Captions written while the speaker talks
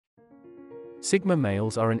Sigma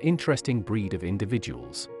males are an interesting breed of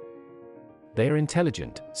individuals. They are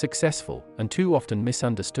intelligent, successful, and too often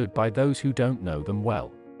misunderstood by those who don't know them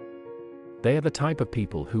well. They are the type of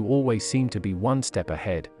people who always seem to be one step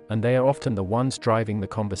ahead, and they are often the ones driving the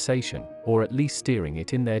conversation, or at least steering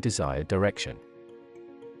it in their desired direction.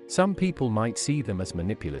 Some people might see them as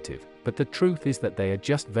manipulative, but the truth is that they are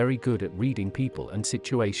just very good at reading people and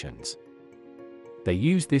situations. They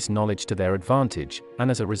use this knowledge to their advantage,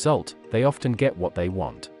 and as a result, they often get what they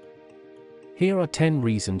want. Here are 10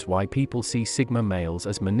 reasons why people see Sigma males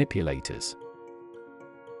as manipulators.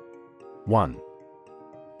 1.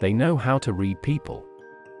 They know how to read people.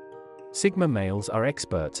 Sigma males are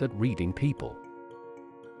experts at reading people.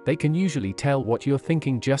 They can usually tell what you're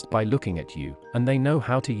thinking just by looking at you, and they know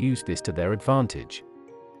how to use this to their advantage.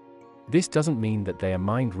 This doesn't mean that they are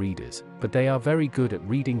mind readers, but they are very good at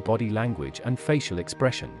reading body language and facial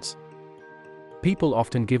expressions. People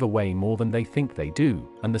often give away more than they think they do,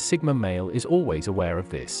 and the Sigma male is always aware of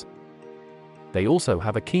this. They also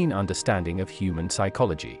have a keen understanding of human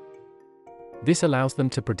psychology. This allows them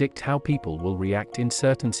to predict how people will react in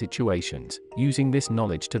certain situations, using this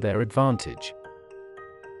knowledge to their advantage.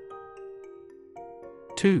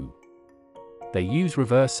 2. They use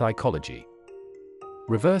reverse psychology.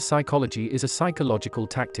 Reverse psychology is a psychological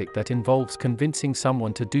tactic that involves convincing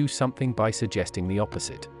someone to do something by suggesting the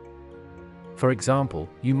opposite. For example,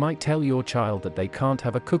 you might tell your child that they can't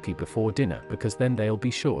have a cookie before dinner because then they'll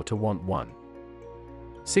be sure to want one.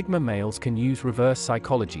 Sigma males can use reverse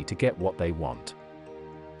psychology to get what they want.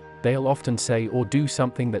 They'll often say or do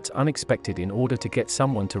something that's unexpected in order to get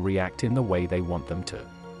someone to react in the way they want them to.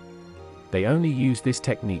 They only use this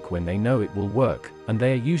technique when they know it will work, and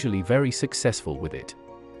they are usually very successful with it.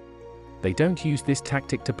 They don't use this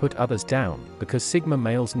tactic to put others down, because Sigma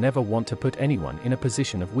males never want to put anyone in a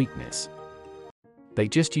position of weakness. They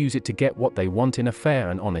just use it to get what they want in a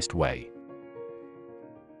fair and honest way.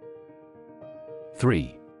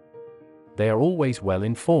 3. They are always well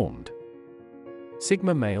informed.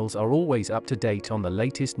 Sigma males are always up to date on the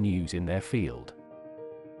latest news in their field.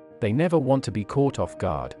 They never want to be caught off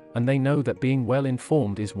guard, and they know that being well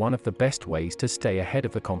informed is one of the best ways to stay ahead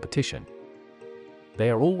of the competition.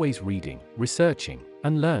 They are always reading, researching,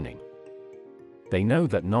 and learning. They know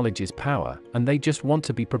that knowledge is power, and they just want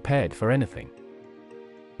to be prepared for anything.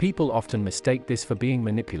 People often mistake this for being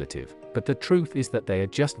manipulative, but the truth is that they are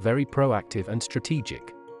just very proactive and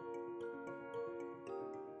strategic.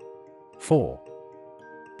 4.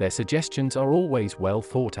 Their suggestions are always well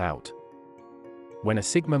thought out. When a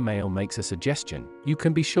Sigma male makes a suggestion, you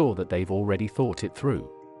can be sure that they've already thought it through.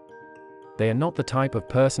 They are not the type of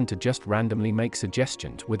person to just randomly make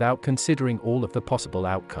suggestions without considering all of the possible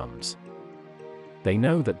outcomes. They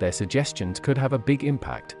know that their suggestions could have a big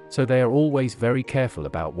impact, so they are always very careful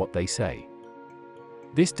about what they say.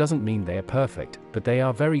 This doesn't mean they are perfect, but they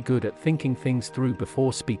are very good at thinking things through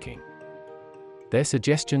before speaking. Their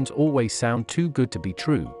suggestions always sound too good to be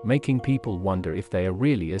true, making people wonder if they are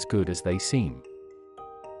really as good as they seem.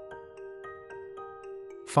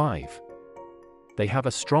 5. They have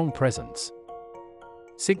a strong presence.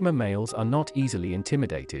 Sigma males are not easily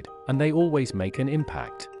intimidated, and they always make an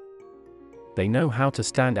impact. They know how to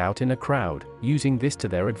stand out in a crowd, using this to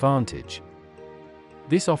their advantage.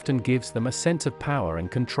 This often gives them a sense of power and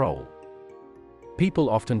control. People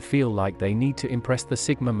often feel like they need to impress the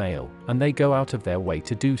Sigma male, and they go out of their way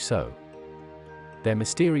to do so. Their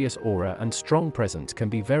mysterious aura and strong presence can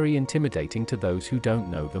be very intimidating to those who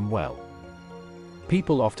don't know them well.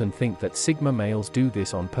 People often think that Sigma males do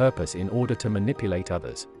this on purpose in order to manipulate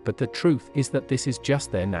others, but the truth is that this is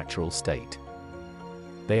just their natural state.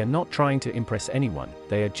 They are not trying to impress anyone,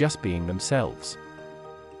 they are just being themselves.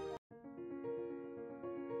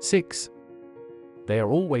 6. They are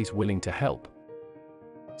always willing to help.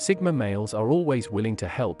 Sigma males are always willing to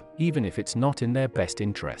help, even if it's not in their best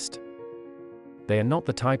interest. They are not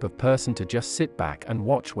the type of person to just sit back and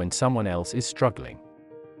watch when someone else is struggling.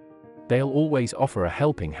 They'll always offer a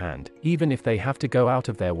helping hand, even if they have to go out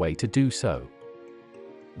of their way to do so.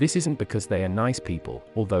 This isn't because they are nice people,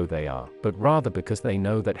 although they are, but rather because they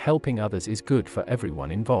know that helping others is good for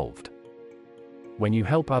everyone involved. When you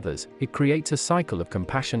help others, it creates a cycle of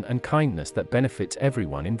compassion and kindness that benefits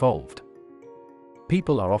everyone involved.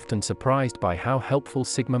 People are often surprised by how helpful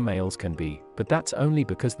Sigma males can be, but that's only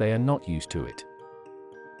because they are not used to it.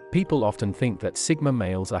 People often think that Sigma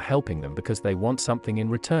males are helping them because they want something in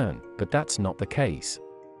return, but that's not the case.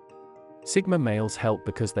 Sigma males help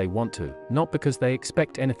because they want to, not because they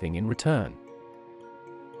expect anything in return.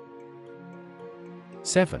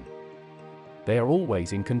 7. They are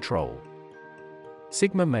always in control.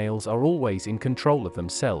 Sigma males are always in control of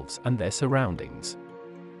themselves and their surroundings.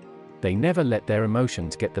 They never let their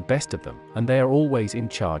emotions get the best of them, and they are always in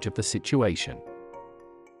charge of the situation.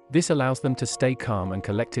 This allows them to stay calm and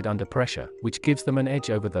collected under pressure, which gives them an edge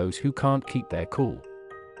over those who can't keep their cool.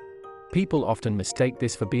 People often mistake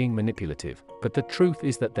this for being manipulative, but the truth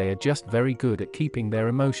is that they are just very good at keeping their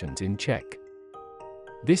emotions in check.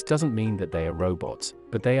 This doesn't mean that they are robots,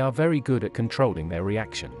 but they are very good at controlling their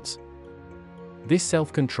reactions. This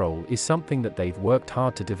self-control is something that they've worked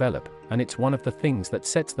hard to develop, and it's one of the things that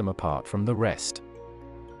sets them apart from the rest.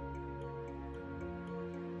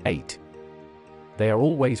 8. They are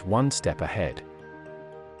always one step ahead.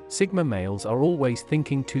 Sigma males are always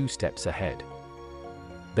thinking 2 steps ahead.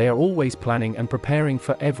 They are always planning and preparing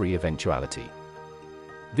for every eventuality.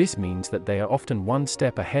 This means that they are often 1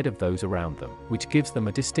 step ahead of those around them, which gives them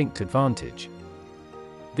a distinct advantage.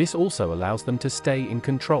 This also allows them to stay in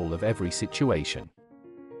control of every situation.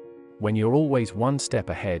 When you're always 1 step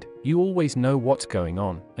ahead, you always know what's going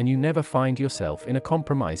on, and you never find yourself in a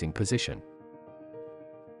compromising position.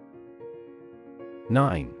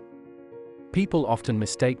 9. People often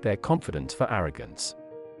mistake their confidence for arrogance.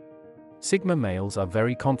 Sigma males are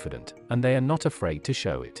very confident, and they are not afraid to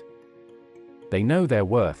show it. They know their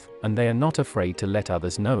worth, and they are not afraid to let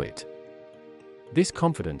others know it. This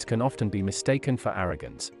confidence can often be mistaken for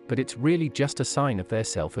arrogance, but it's really just a sign of their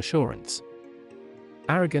self-assurance.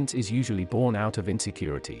 Arrogance is usually born out of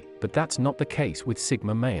insecurity, but that's not the case with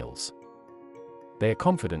Sigma males. They are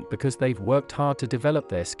confident because they've worked hard to develop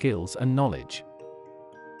their skills and knowledge.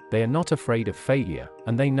 They are not afraid of failure,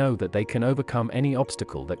 and they know that they can overcome any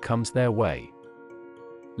obstacle that comes their way.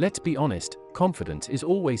 Let's be honest, confidence is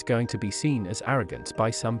always going to be seen as arrogance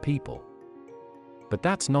by some people. But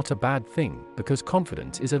that's not a bad thing, because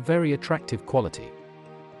confidence is a very attractive quality.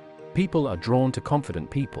 People are drawn to confident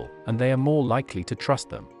people, and they are more likely to trust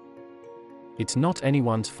them. It's not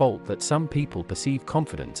anyone's fault that some people perceive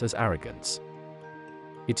confidence as arrogance.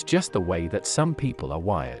 It's just the way that some people are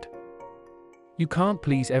wired. You can't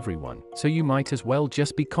please everyone, so you might as well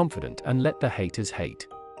just be confident and let the haters hate.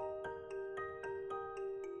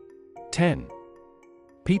 10.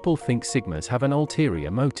 People think Sigmas have an ulterior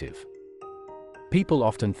motive. People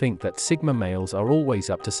often think that Sigma males are always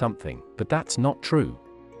up to something, but that's not true.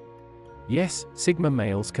 Yes, Sigma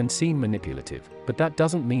males can seem manipulative, but that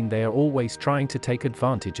doesn't mean they are always trying to take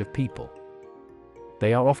advantage of people.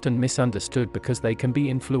 They are often misunderstood because they can be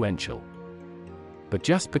influential. But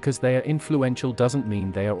just because they are influential doesn't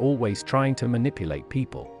mean they are always trying to manipulate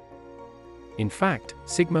people. In fact,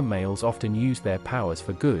 Sigma males often use their powers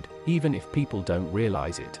for good, even if people don't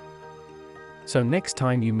realize it. So next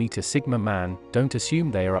time you meet a Sigma man, don't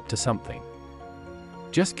assume they are up to something.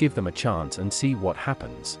 Just give them a chance and see what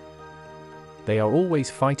happens. They are always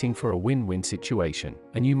fighting for a win-win situation,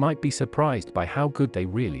 and you might be surprised by how good they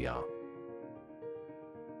really are.